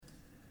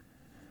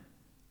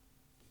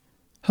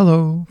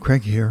Hello,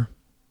 Craig here.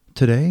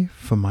 Today,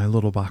 from my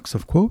little box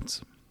of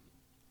quotes.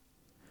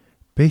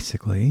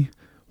 Basically,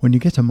 when you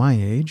get to my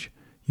age,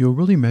 you'll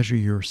really measure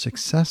your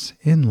success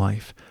in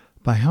life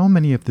by how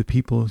many of the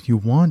people you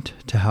want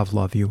to have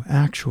love you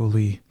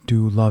actually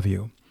do love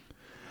you.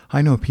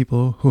 I know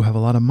people who have a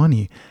lot of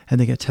money and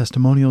they get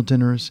testimonial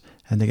dinners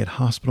and they get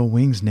hospital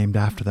wings named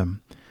after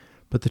them.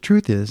 But the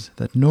truth is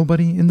that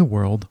nobody in the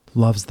world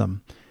loves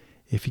them.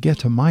 If you get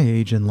to my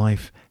age in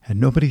life and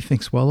nobody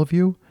thinks well of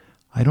you,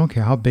 I don't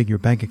care how big your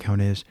bank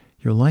account is,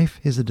 your life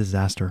is a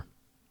disaster.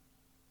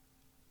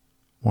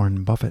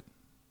 Warren Buffett.